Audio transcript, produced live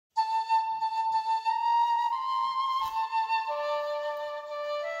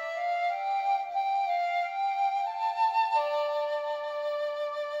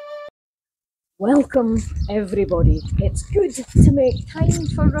Welcome everybody. It's good to make time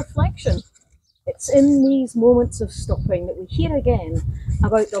for reflection. It's in these moments of stopping that we hear again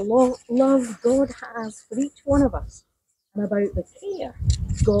about the love God has for each one of us and about the care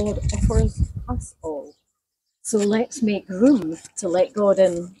God offers us all. So let's make room to let God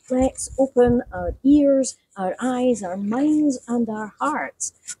in. Let's open our ears, our eyes, our minds and our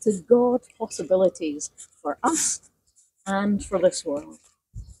hearts to God's possibilities for us and for this world.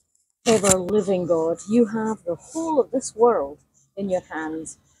 Ever-living God, you have the whole of this world in your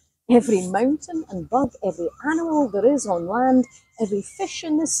hands. Every mountain and bug, every animal there is on land, every fish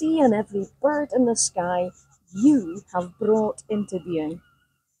in the sea and every bird in the sky, you have brought into being.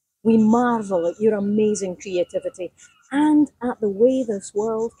 We marvel at your amazing creativity and at the way this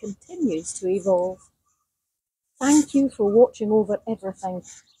world continues to evolve. Thank you for watching over everything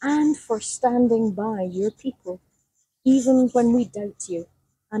and for standing by your people, even when we doubt you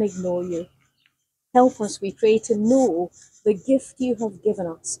and ignore you. Help us, we pray, to know the gift you have given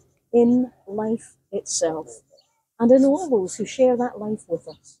us in life itself and in all those who share that life with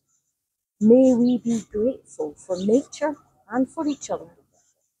us. May we be grateful for nature and for each other,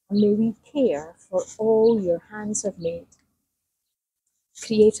 and may we care for all your hands have made.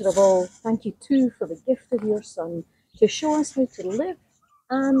 Creator of all, thank you too for the gift of your Son to show us how to live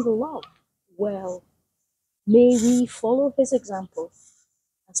and love well. May we follow his example,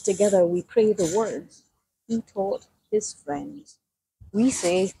 as together we pray the words he taught his friends. We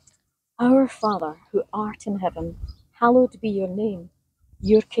say, Our Father, who art in heaven, hallowed be your name.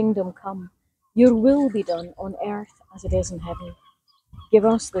 Your kingdom come, your will be done on earth as it is in heaven. Give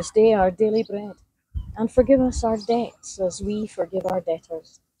us this day our daily bread, and forgive us our debts as we forgive our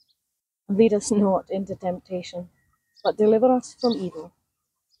debtors. And lead us not into temptation, but deliver us from evil.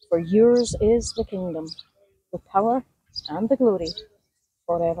 For yours is the kingdom, the power, and the glory,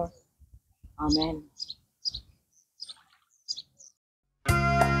 forever. Amen.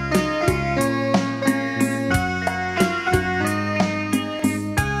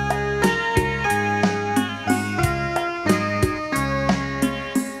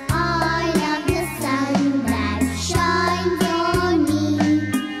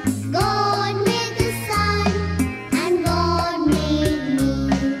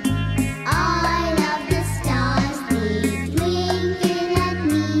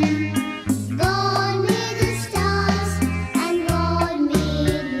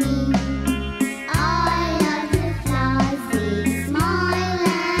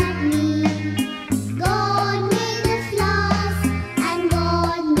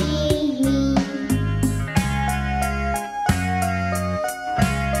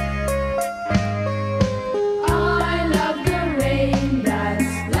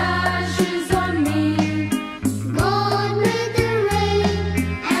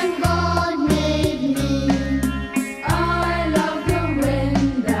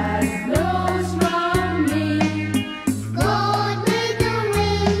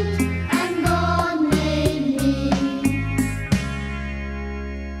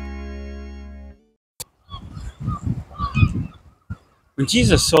 When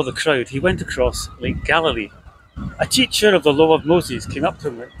Jesus saw the crowd, he went across Lake Galilee. A teacher of the law of Moses came up to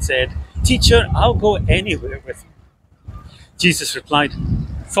him and said, Teacher, I'll go anywhere with you. Jesus replied,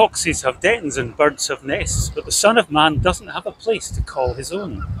 Foxes have dens and birds have nests, but the Son of Man doesn't have a place to call his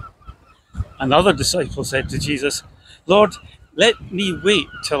own. Another disciple said to Jesus, Lord, let me wait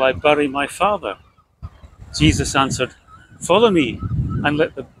till I bury my father. Jesus answered, Follow me and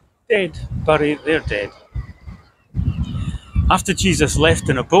let the dead bury their dead. After Jesus left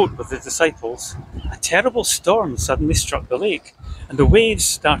in a boat with the disciples, a terrible storm suddenly struck the lake, and the waves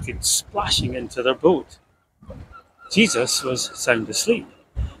started splashing into their boat. Jesus was sound asleep,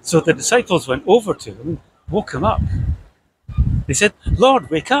 so the disciples went over to him and woke him up. They said, Lord,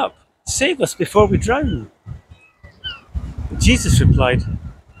 wake up, save us before we drown. But Jesus replied,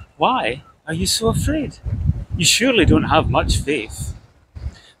 Why are you so afraid? You surely don't have much faith.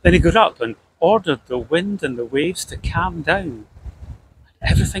 Then he got up and ordered the wind and the waves to calm down.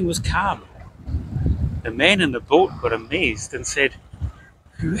 Everything was calm. The men in the boat were amazed and said,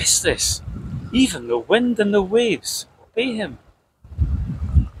 Who is this? Even the wind and the waves obey him.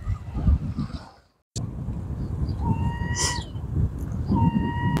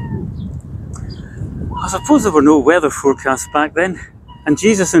 I suppose there were no weather forecasts back then, and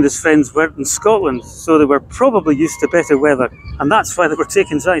Jesus and his friends weren't in Scotland, so they were probably used to better weather, and that's why they were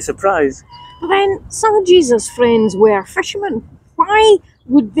taken by surprise. But then some of Jesus' friends were fishermen. Why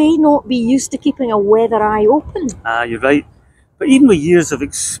would they not be used to keeping a weather eye open? You're right. But even with years of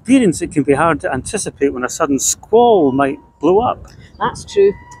experience, it can be hard to anticipate when a sudden squall might blow up. That's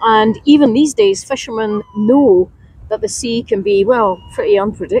true. And even these days, fishermen know that the sea can be, well, pretty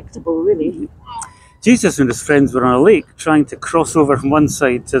unpredictable, really. Jesus and his friends were on a lake trying to cross over from one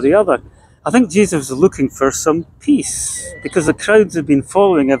side to the other. I think Jesus was looking for some peace because the crowds had been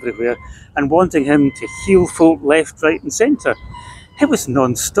following everywhere and wanting him to heal folk left, right, and centre. It was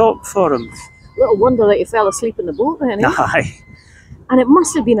non-stop for him. Little wonder that he fell asleep in the boat then, eh? Aye. And it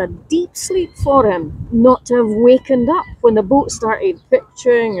must have been a deep sleep for him not to have wakened up when the boat started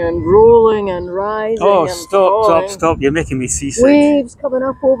pitching and rolling and rising Oh, and stop, falling. stop. You're making me seasick. Waves coming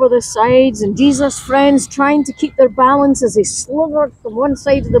up over the sides and Jesus' friends trying to keep their balance as they slithered from one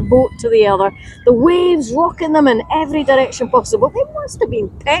side of the boat to the other. The waves rocking them in every direction possible. They must have been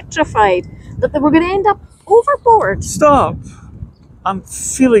petrified that they were going to end up overboard. Stop! I'm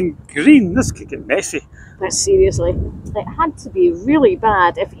feeling green. This could get messy. But seriously, it had to be really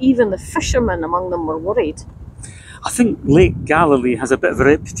bad if even the fishermen among them were worried. I think Lake Galilee has a bit of a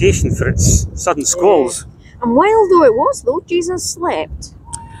reputation for its sudden squalls. And wild though it was, though, Jesus slept.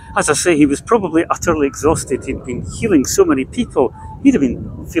 As I say, he was probably utterly exhausted. He'd been healing so many people. He'd have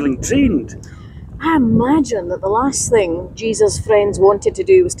been feeling drained. I imagine that the last thing Jesus' friends wanted to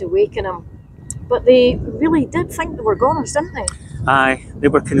do was to waken him. But they really did think they were goners, didn't they? Aye, they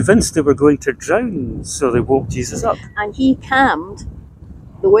were convinced they were going to drown, so they woke Jesus up. And he calmed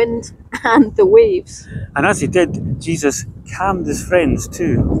the wind and the waves. And as he did, Jesus calmed his friends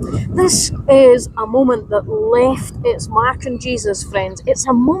too. This is a moment that left its mark on Jesus' friends. It's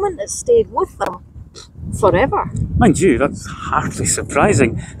a moment that stayed with them forever. Mind you, that's hardly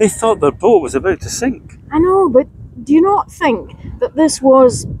surprising. They thought their boat was about to sink. I know, but do you not think that this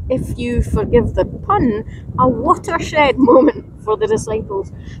was, if you forgive the pun, a watershed moment for the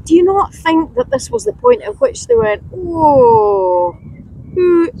disciples? Do you not think that this was the point at which they went, "Whoa,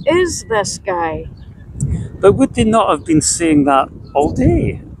 who is this guy?" But would they not have been saying that all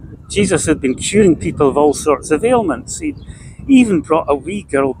day? Jesus had been curing people of all sorts of ailments. He'd even brought a wee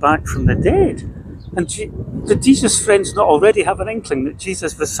girl back from the dead. And did Jesus' friends not already have an inkling that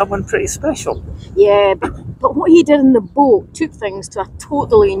Jesus was someone pretty special? Yeah, but what he did in the boat took things to a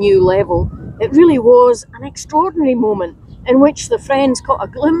totally new level. It really was an extraordinary moment in which the friends caught a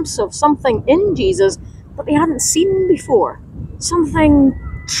glimpse of something in Jesus that they hadn't seen before. Something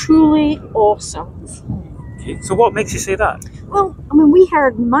truly awesome. Okay, so what makes you say that? Well, I mean, we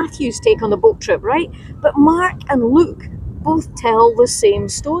heard Matthew's take on the boat trip, right? But Mark and Luke both tell the same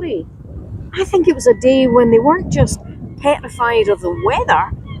story. I think it was a day when they weren't just petrified of the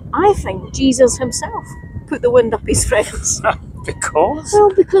weather. I think Jesus himself put the wind up his friends. Because? Well,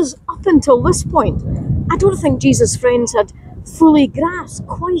 because up until this point, I don't think Jesus' friends had fully grasped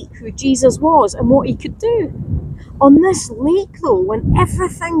quite who Jesus was and what he could do. On this lake, though, when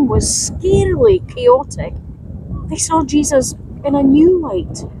everything was scarily chaotic, they saw Jesus in a new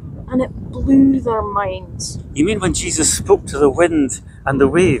light, and it blew their minds. You mean when Jesus spoke to the wind and the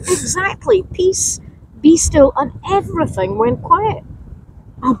waves? Exactly. Peace, be still, and everything went quiet.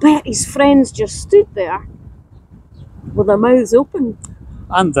 I'll bet his friends just stood there with their mouths open.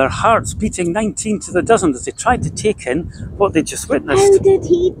 And their hearts beating 19 to the dozen as they tried to take in what they just How witnessed. did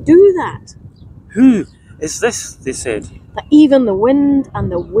he do that? Who is this? They said. That even the wind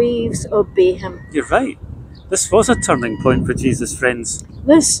and the waves obey him. You're right. This was a turning point for Jesus' friends.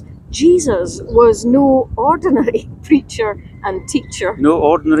 This Jesus was no ordinary preacher and teacher. No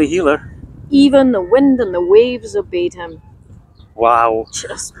ordinary healer. Even the wind and the waves obeyed him. Wow.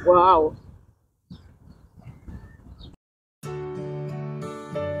 Just wow.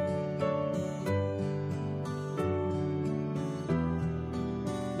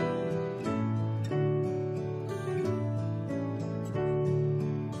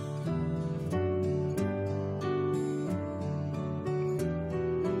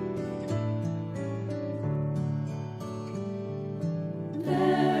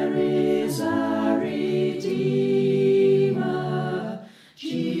 There is a Redeemer,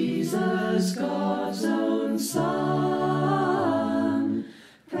 Jesus.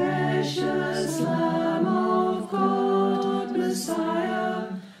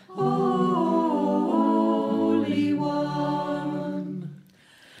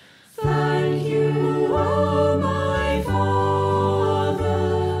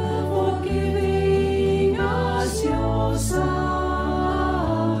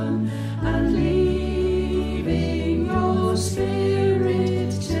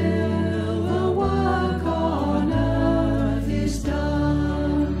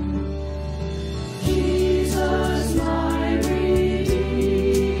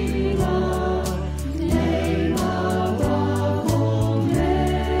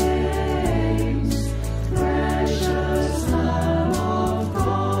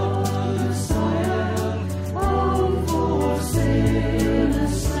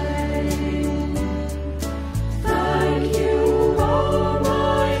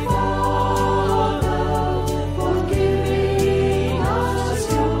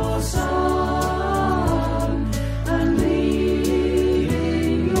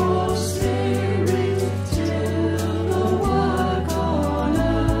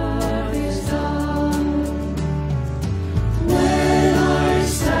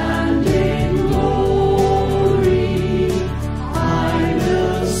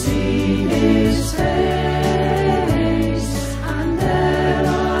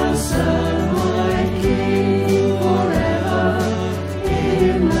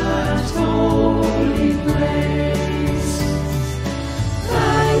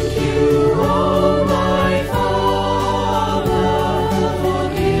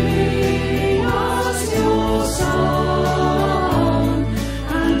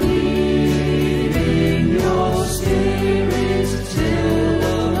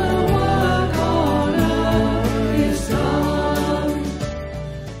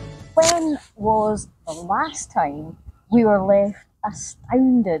 last time we were left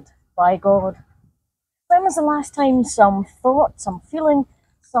astounded by God? When was the last time some thought, some feeling,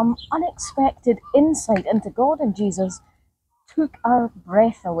 some unexpected insight into God and Jesus took our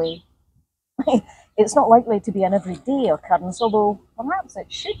breath away? It's not likely to be an everyday occurrence, although perhaps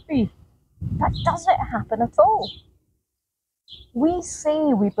it should be. But does it happen at all? We say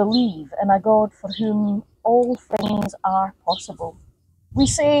we believe in a God for whom all things are possible. We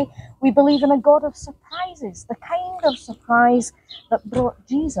say we believe in a God of surprises, the kind of surprise that brought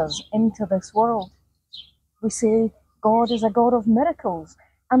Jesus into this world. We say God is a God of miracles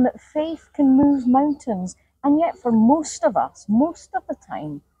and that faith can move mountains. And yet for most of us, most of the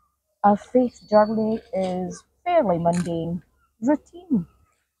time, our faith journey is fairly mundane, routine,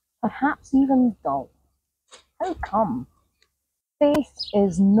 perhaps even dull. How come? Faith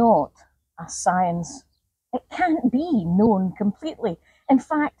is not a science. It can't be known completely. In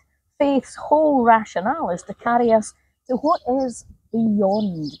fact, faith's whole rationale is to carry us to what is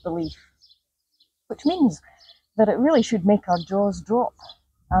beyond belief, which means that it really should make our jaws drop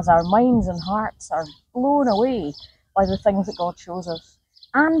as our minds and hearts are blown away by the things that God shows us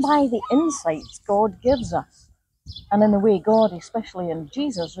and by the insights God gives us and in the way God, especially in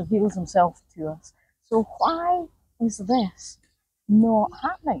Jesus, reveals himself to us. So why is this not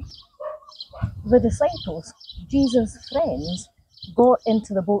happening? The disciples, Jesus' friends, got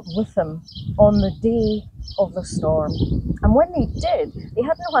into the boat with him on the day of the storm. And when they did, they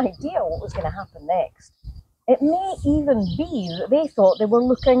had no idea what was going to happen next. It may even be that they thought they were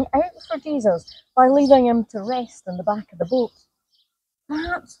looking out for Jesus by leaving him to rest in the back of the boat.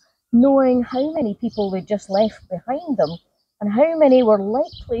 Perhaps knowing how many people they'd just left behind them and how many were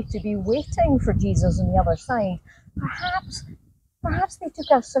likely to be waiting for Jesus on the other side, perhaps they took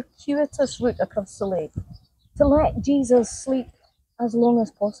a circuitous route across the lake to let Jesus sleep as long as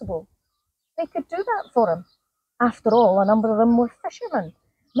possible. They could do that for him. After all, a number of them were fishermen.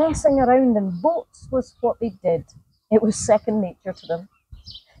 Messing around in boats was what they did. It was second nature to them.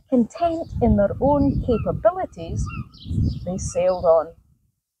 Content in their own capabilities, they sailed on.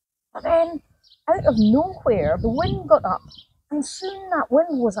 But then, out of nowhere, the wind got up, and soon that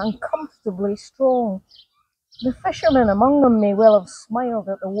wind was uncomfortably strong. The fishermen among them may well have smiled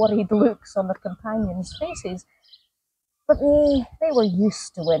at the worried looks on their companions' faces, but they were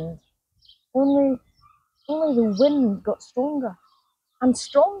used to wind. Only the wind got stronger and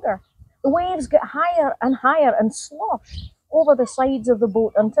stronger. The waves got higher and higher and sloshed over the sides of the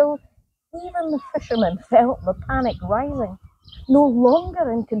boat until even the fishermen felt the panic rising. No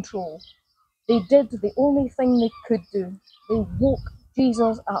longer in control, they did the only thing they could do. They woke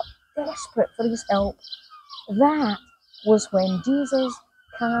Jesus up, desperate for his help. That was when Jesus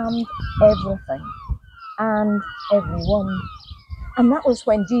calmed everything and everyone. And that was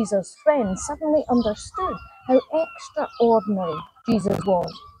when Jesus' friends suddenly understood how extraordinary Jesus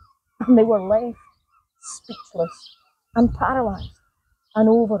was. And they were left speechless and paralyzed and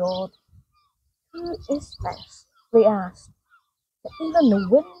overawed. Who is this? They asked. That even the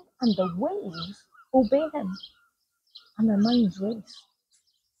wind and the waves obey him. And their minds raced.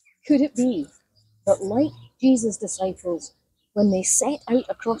 Could it be that, like Jesus' disciples, when they set out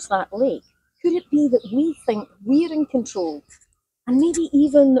across that lake, could it be that we think we're in control? And maybe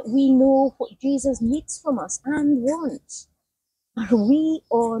even that we know what Jesus needs from us and wants? Are we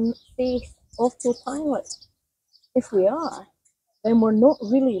on faith autopilot? If we are, then we're not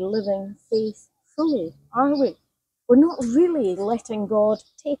really living faith fully, are we? We're not really letting God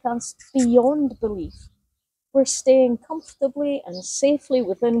take us beyond belief. We're staying comfortably and safely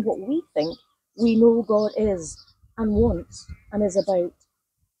within what we think we know God is and wants and is about.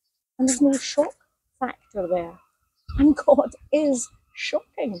 And there's no shock factor there. And God is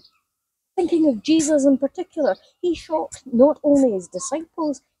shocking. Thinking of Jesus in particular, he shocked not only his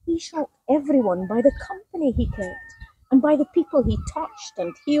disciples, he shocked everyone by the company he kept and by the people he touched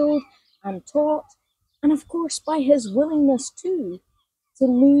and healed and taught, and of course by his willingness too to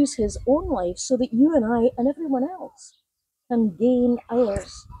lose his own life so that you and I and everyone else can gain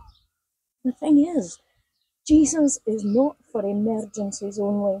ours. The thing is, Jesus is not for emergencies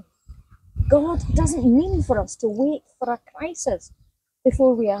only. God doesn't mean for us to wait for a crisis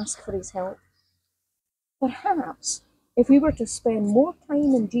before we ask for his help. Perhaps if we were to spend more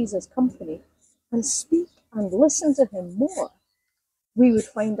time in Jesus' company and speak and listen to him more, we would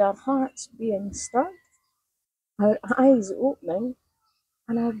find our hearts being stirred, our eyes opening,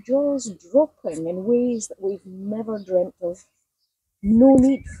 and our jaws dropping in ways that we've never dreamt of. No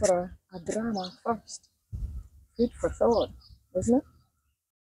need for a drama first. Food for thought, isn't it?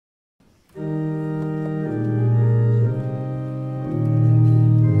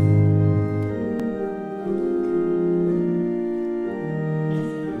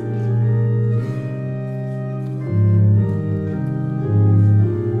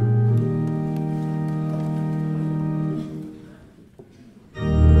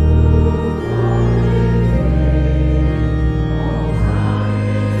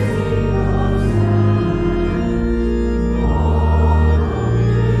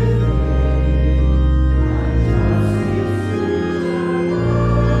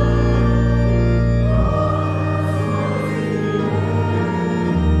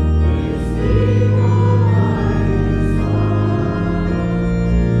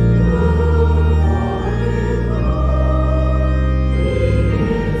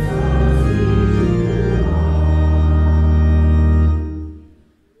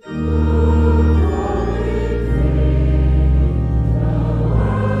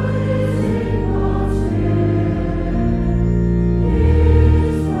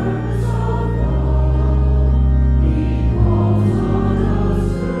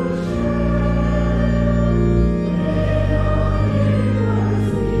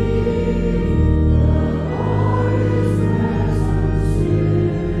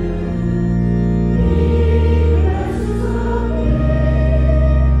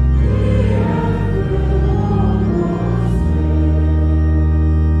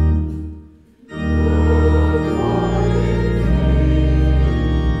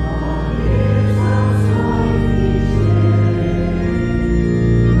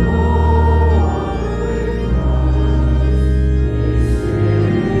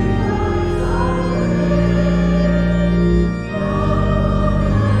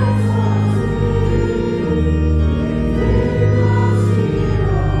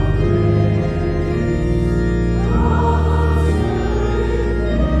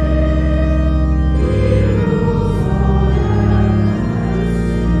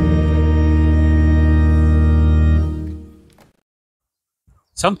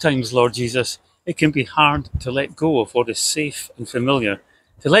 Sometimes, Lord Jesus, it can be hard to let go of what is safe and familiar,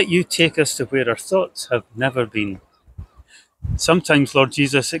 to let you take us to where our thoughts have never been. Sometimes, Lord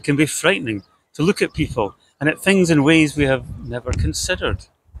Jesus, it can be frightening to look at people and at things in ways we have never considered.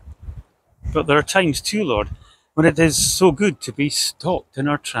 But there are times too, Lord, when it is so good to be stopped in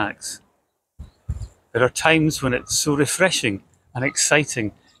our tracks. There are times when it's so refreshing and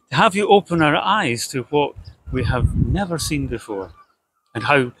exciting to have you open our eyes to what we have never seen before, and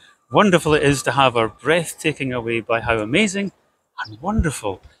how wonderful it is to have our breath taken away by how amazing and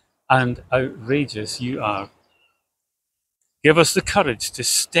wonderful and outrageous you are. Give us the courage to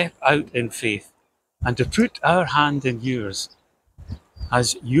step out in faith and to put our hand in yours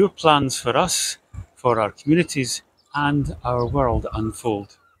as your plans for us, for our communities and our world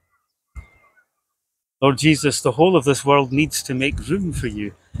unfold. Lord Jesus, the whole of this world needs to make room for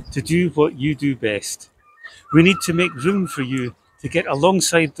you to do what you do best. We need to make room for you to get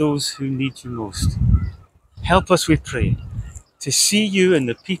alongside those who need you most. Help us, we pray, to see you in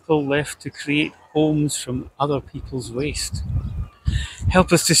the people left to create homes from other people's waste.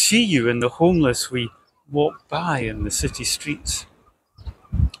 Help us to see you in the homeless we walk by in the city streets.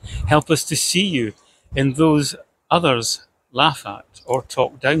 Help us to see you in those others laugh at or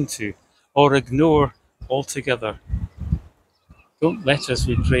talk down to or ignore altogether. Don't let us,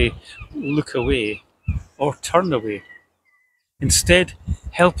 we pray, look away or turn away. Instead,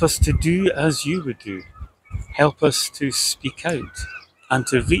 help us to do as you would do. Help us to speak out and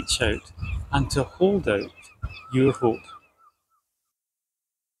to reach out and to hold out your hope.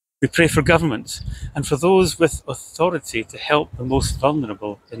 We pray for governments and for those with authority to help the most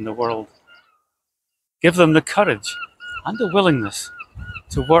vulnerable in the world. Give them the courage and the willingness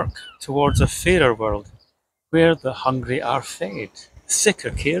to work towards a fairer world where the hungry are fed, the sick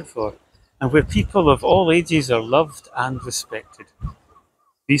are cared for, and where people of all ages are loved and respected.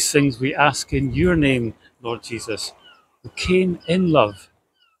 These things we ask in your name, Lord Jesus, who came in love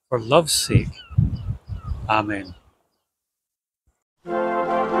for love's sake. Amen.